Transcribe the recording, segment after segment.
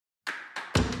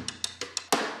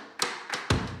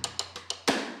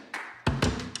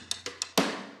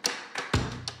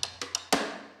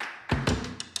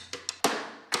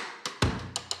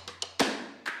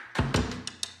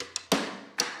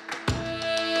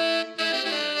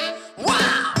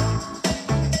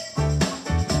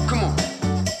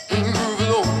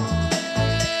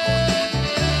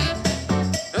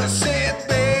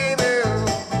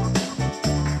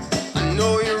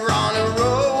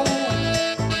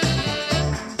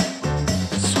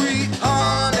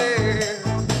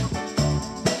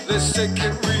let's take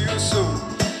it real soon.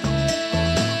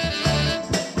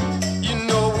 You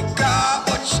know we got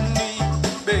what you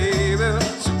need, baby,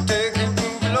 so take it,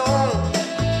 move along.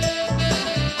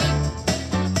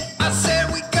 I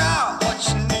said we got what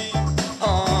you need,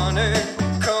 honey,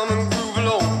 come and groove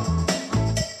along.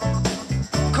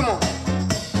 Come on.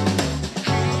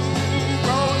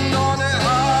 Rolling on that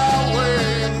highway,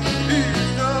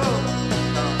 easy up.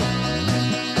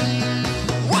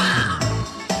 Wow!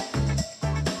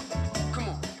 Come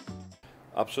on.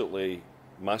 Absolutely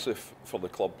massive for the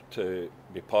club to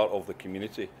be part of the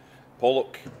community.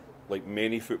 Pollok, like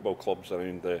many football clubs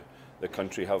around the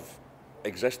country, have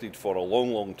existed for a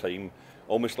long, long time,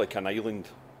 almost like an island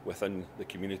within the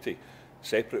community,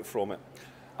 separate from it.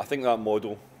 I think that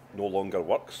model no longer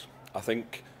works. I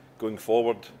think going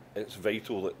forward it's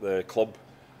vital that the club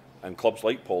and clubs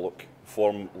like Pollok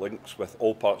form links with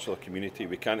all parts of the community.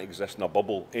 We can't exist in a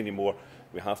bubble anymore.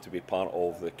 We have to be part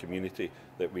of the community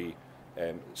that we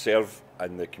serve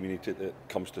and the community that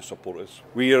comes to support us.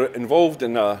 We are involved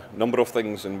in a number of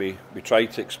things, and we try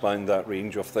to expand that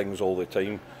range of things all the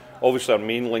time. Obviously our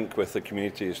main link with the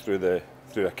community is through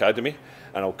Academy,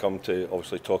 and I'll come to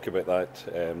obviously talk about that.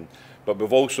 But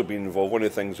we've also been involved. One of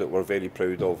the things that we're very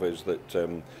proud of is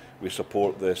that we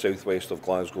support the southwest of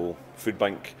Glasgow Food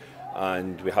Bank,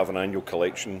 and we have an annual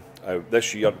collection.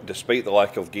 This year, despite the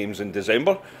lack of games in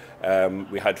December,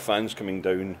 we had fans coming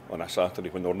down on a Saturday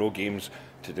when there were no games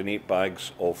to donate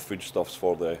bags of foodstuffs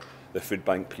for the food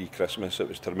bank pre-Christmas. It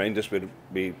was tremendous.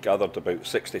 We gathered about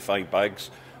 65 bags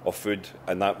of food,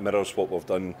 and that mirrors what we've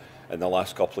done in the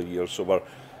last couple of years. So we're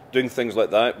doing things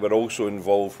like that. We're also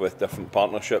involved with different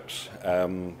partnerships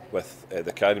with the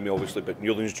Academy, obviously, but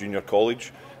Newlands Junior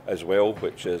College as well,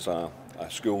 which is a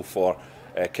school for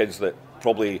kids that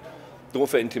probably don't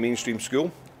fit into mainstream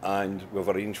school, and we've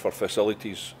arranged for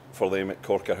facilities for them at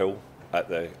Corker Hill at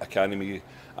the Academy,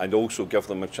 and also give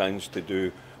them a chance to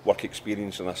do work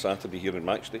experience on a Saturday here in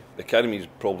Matchday. The Academy's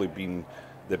probably been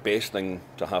the best thing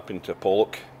to happen to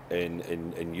Pollok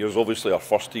in years. Obviously our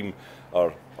first team,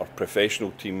 our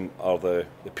professional team, are the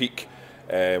peak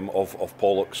of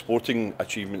Pollok sporting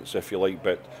achievements, if you like,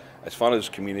 but as far as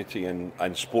community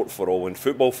and sport for all and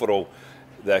football for all,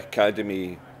 the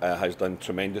Academy has done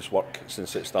tremendous work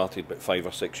since it started about 5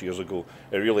 or 6 years ago.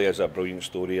 It really is a brilliant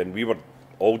story, and we were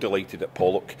all delighted at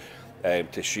Pollok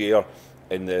to share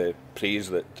in the praise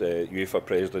that UEFA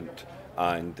President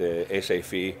and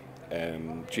SFA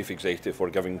Chief Executive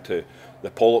were giving to the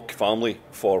Pollok family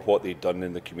for what they'd done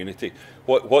in the community.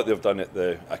 What they've done at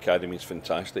the Academy is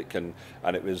fantastic, and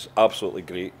it was absolutely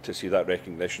great to see that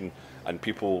recognition, and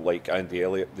people like Andy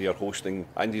Elliott, they are hosting.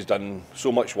 Andy's done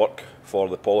so much work for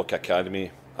the Pollok Academy,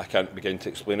 I can't begin to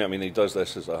explain it. I mean, he does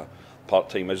this as a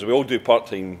part-time, as we all do,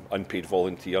 part-time unpaid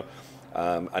volunteer,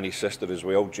 and his sister as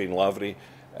well, Jane Lavery.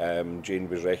 Jane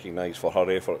was recognised for her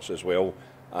efforts as well.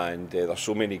 And there's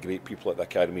so many great people at the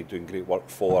Academy doing great work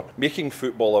for making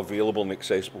football available and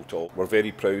accessible to all. We're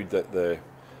very proud that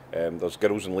there's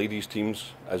girls and ladies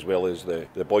teams, as well as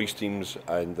the boys teams,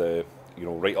 and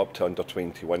right up to under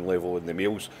 21 level in the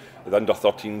males. The under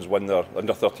 13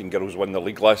 girls won their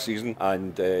league last season,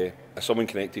 and as someone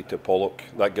connected to Pollok,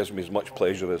 that gives me as much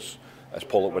pleasure as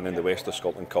Pollok winning the West of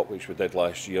Scotland Cup, which we did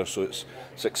last year. So it's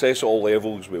success at all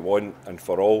levels we want, and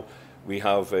for all. We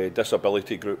have a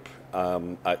disability group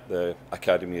at the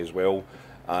Academy as well,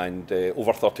 and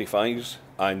over 35s,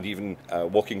 and even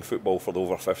walking football for the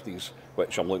over 50s,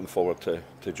 which I'm looking forward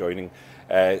to joining.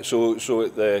 So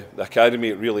at the Academy,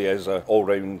 it really is an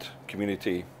all-round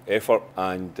community effort,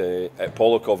 and at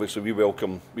Pollok, obviously, we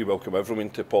welcome everyone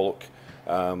to Pollok,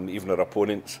 even our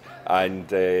opponents, and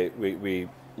we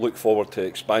look forward to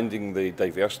expanding the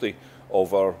diversity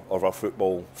of our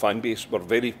football fan base. We're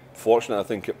very fortunate, I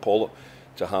think, at Pollok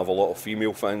to have a lot of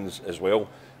female fans as well,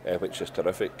 which is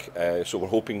terrific. So we're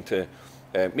hoping to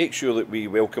make sure that we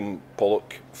welcome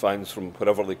Pollok fans from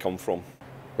wherever they come from.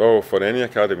 Well, for any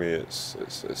academy, it's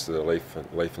the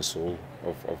life and soul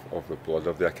of the blood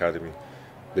of the academy.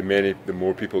 The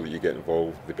more people that you get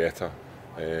involved, the better.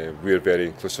 We're very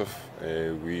inclusive.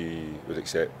 We would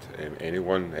accept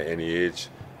anyone at any age,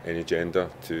 any gender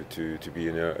to be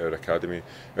in our academy.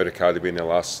 Our academy in the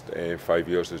last 5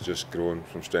 years has just grown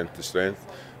from strength to strength.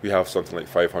 We have something like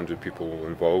 500 people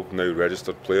involved now,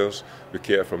 registered players. We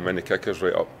cater from mini kickers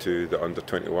right up to the under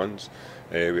 21s.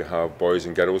 We have boys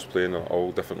and girls playing at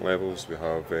all different levels. We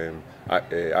have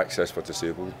access for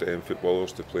disabled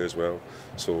footballers to play as well.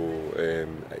 So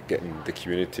getting the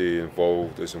community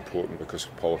involved is important, because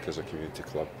Pollok is a community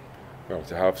club. Well,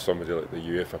 to have somebody like the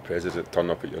UEFA President turn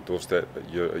up at your doorstep at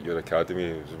your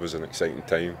academy was an exciting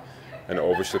time. and it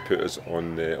obviously put us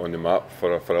on the map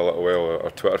for a little while.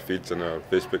 Our Twitter feeds and our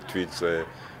Facebook tweets,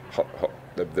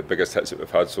 the biggest hits that we've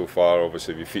had so far.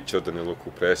 Obviously, we featured in the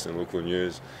local press and local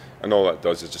news, and all that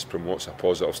does is just promotes a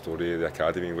positive story of the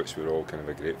academy, which we're all kind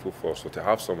of grateful for. So to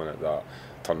have someone like that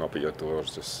turn up at your door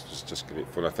is just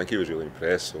grateful. And I think he was really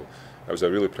impressed. So it was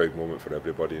a really proud moment for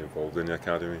everybody involved in the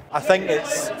academy. I think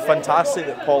it's fantastic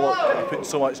that Pollok are putting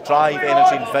so much drive,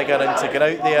 energy and vigour into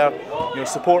getting out there,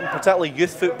 supporting particularly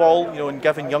youth football, and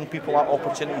giving young people that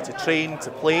opportunity to train,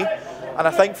 to play. And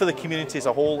I think for the community as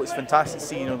a whole, it's fantastic to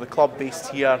see the club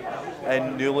based here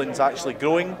in Newlands actually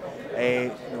growing.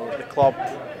 The club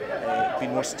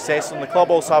being more successful, and the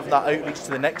club also having that outreach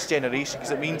to the next generation,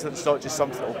 because it means that it's not just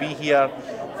something that will be here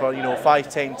for 5,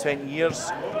 10, 20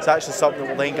 years. It's actually something that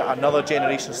will then get another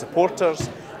generation of supporters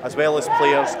as well as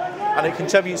players, and it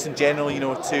contributes in general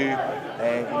to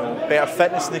better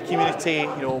fitness in the community,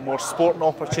 more sporting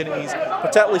opportunities,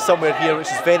 particularly somewhere here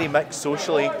which is very mixed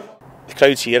socially. The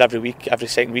crowds here every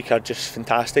second week are just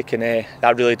fantastic, and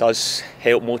that really does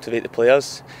help motivate the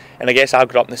players. And I guess I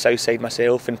grew up in the south side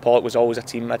myself, and Pollok was always a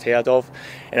team I'd heard of,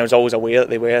 and I was always aware that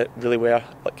they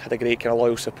had a great kind of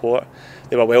loyal support.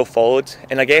 They were well followed,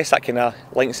 and I guess that kind of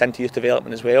links into youth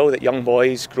development as well. That young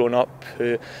boys growing up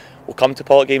who will come to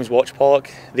Pollok games, watch Pollok,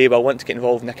 they will want to get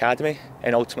involved in the academy,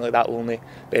 and ultimately that will only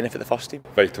benefit the first team.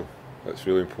 Vital. That's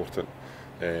really important.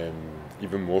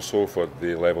 Even more so for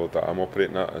the level that I'm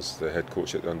operating at as the head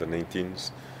coach at the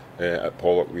under-19s. At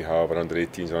Pollok we have our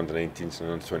under-18s, our under-19s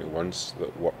and under-21s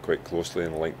that work quite closely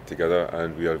and linked together,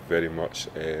 and we are very much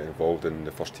involved in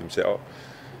the first team setup.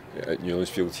 At Newlands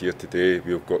Field here today,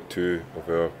 we've got 2 of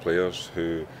our players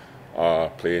who are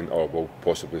playing or will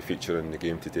possibly feature in the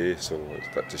game today, so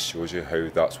that just shows you how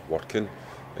that's working,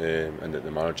 and that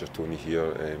the manager Tony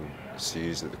here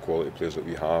sees that the quality of players that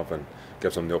we have and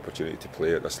gives them the opportunity to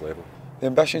play at this level. The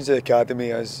ambitions of the academy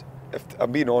is, if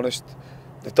I'm being honest,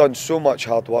 they've done so much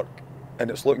hard work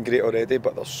and it's looking great already,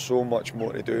 but there's so much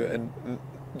more to do. And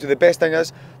the best thing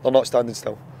is, they're not standing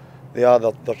still. They're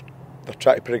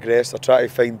trying to progress, they're trying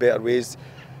to find better ways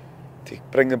to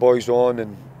bring the boys on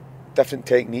and different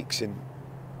techniques. And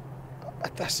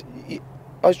us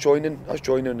joining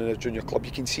in a junior club,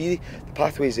 you can see the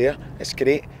pathways there. It's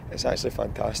great, it's actually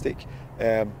fantastic.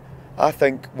 I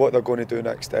think what they're going to do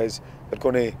next is they're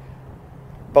going to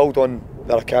build on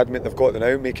their academy that they've got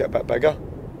now, make it a bit bigger,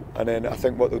 and then I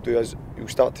think what they'll do is you'll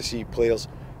start to see players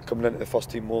coming into the first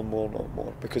team more and more and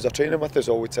more, because they're training with us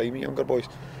all the time, younger boys.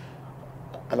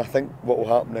 And I think what will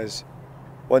happen is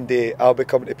one day I'll be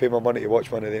coming to pay my money to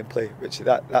watch one of them play, which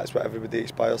that's what everybody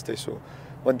aspires to. So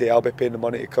one day I'll be paying the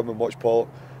money to come and watch Pollok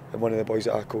and one of the boys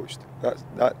that I coached.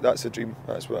 That's the dream.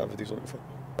 That's what everybody's looking for.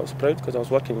 I was proud because I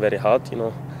was working very hard,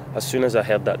 As soon as I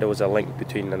heard that there was a link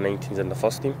between the 19s and the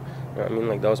first team, that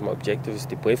was my objective, is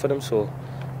to play for them. So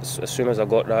as soon as I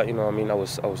got that, I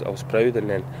was proud, and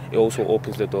then it also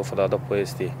opens the door for the other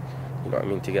players to,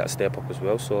 to get a step up as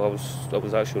well. So I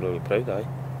was actually really proud.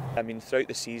 Throughout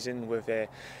the season we've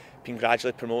been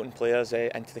gradually promoting players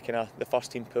into the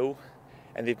first team pool,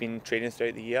 and they've been training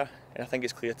throughout the year. And I think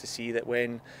it's clear to see that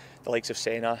when the likes of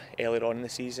Senna earlier on in the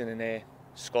season and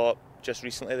Scott just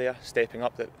recently there stepping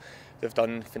up, that they've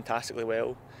done fantastically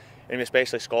well. And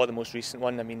especially Scott, the most recent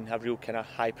one, a real kind of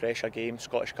high pressure game,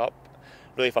 Scottish Cup.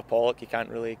 Really for Pollok, you can't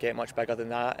really get much bigger than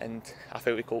that, and I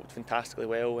felt we coped fantastically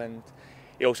well, and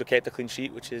he also kept a clean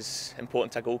sheet, which is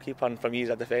important to a goalkeeper, and for me as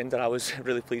a defender I was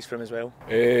really pleased for him as well.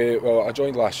 Well, I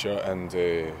joined last year, and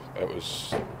it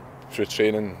was through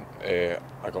training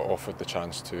I got offered the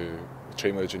chance to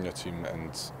train with the junior team,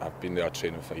 and I've been there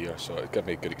training for a year, so it gave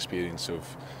me a good experience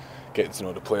of getting to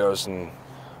know the players and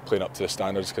playing up to the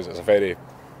standards, because it's a very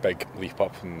big leap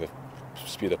up and the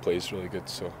speed of play is really good,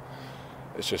 so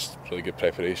it's just really good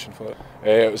preparation for it.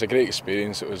 It was a great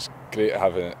experience. It was great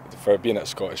having it, for being at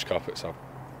Scottish Cup. It's a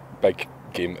big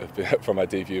game for my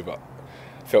debut, but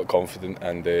I felt confident,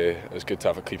 and it was good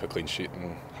to keep a clean sheet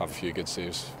and have a few good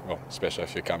saves, well, especially a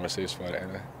few camera saves for it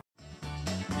anyway.